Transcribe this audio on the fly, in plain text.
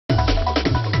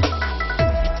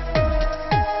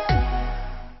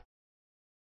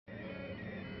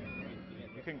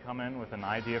come in with an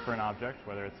idea for an object,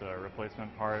 whether it's a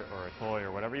replacement part or a toy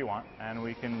or whatever you want, and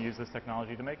we can use this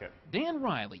technology to make it. Dan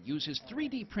Riley uses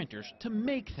 3D printers to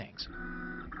make things.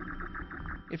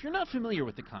 If you're not familiar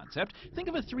with the concept, think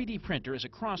of a 3D printer as a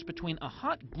cross between a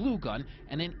hot glue gun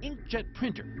and an inkjet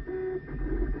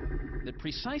printer that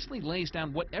precisely lays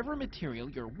down whatever material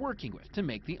you're working with to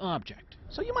make the object.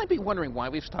 So you might be wondering why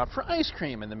we've stopped for ice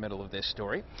cream in the middle of this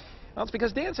story. Well, it's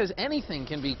because Dan says anything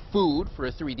can be food for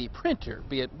a 3D printer,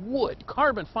 be it wood,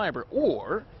 carbon fiber,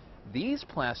 or these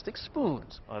plastic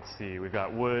spoons. Let's see, we've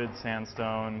got wood,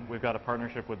 sandstone. We've got a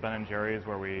partnership with Ben & Jerry's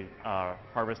where we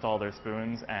harvest all their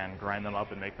spoons and grind them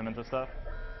up and make them into stuff.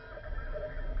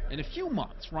 In a few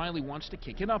months, Riley wants to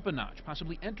kick it up a notch,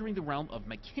 possibly entering the realm of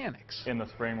mechanics. In the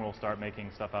spring, we'll start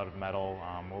making stuff out of metal.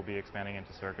 We'll be expanding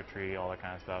into circuitry, all that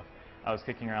kind of stuff. I was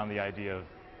kicking around the idea of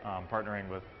partnering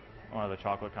with one of the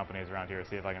chocolate companies around here to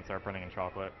see if I can start printing in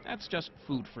chocolate. That's just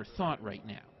food for thought right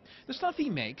now. The stuff he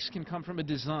makes can come from a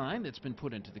design that's been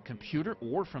put into the computer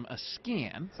or from a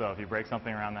scan. So if you break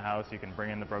something around the house, you can bring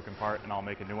in the broken part and I'll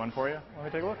make a new one for you. Let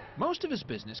me take a look. Most of his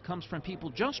business comes from people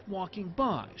just walking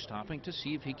by, stopping to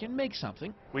see if he can make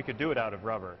something. We could do it out of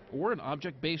rubber. Or an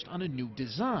object based on a new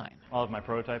design. All of my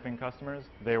prototyping customers,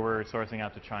 they were sourcing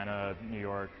out to China, New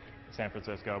York, San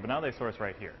Francisco, but now they source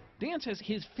right here. Dan says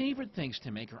his favorite things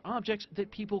to make are objects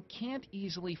that people can't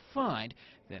easily find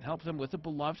that help them with a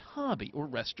beloved hobby or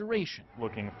restoration.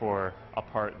 Looking for a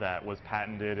part that was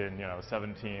patented in,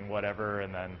 17 whatever,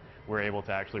 and then we're able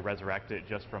to actually resurrect it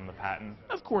just from the patent.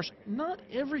 Of course, not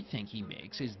everything he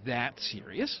makes is that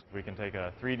serious. We can take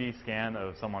a 3D scan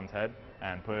of someone's head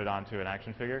and put it onto an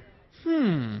action figure.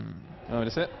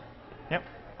 Notice it? Yep.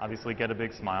 Obviously get a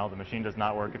big smile. The machine does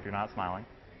not work if you're not smiling.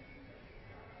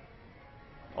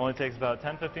 Only takes about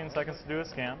 10-15 seconds to do a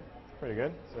scan. Pretty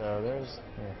good. So there's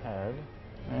your head.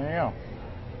 There you go.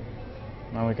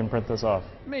 Now we can print this off.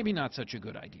 Maybe not such a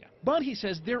good idea. But he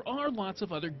says there are lots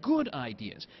of other good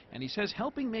ideas. And he says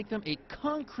helping make them a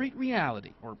concrete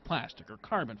reality, or plastic, or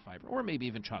carbon fiber, or maybe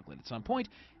even chocolate at some point,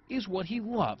 is what he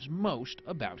loves most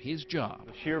about his job.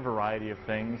 The sheer variety of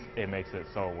things, it makes it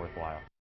so worthwhile.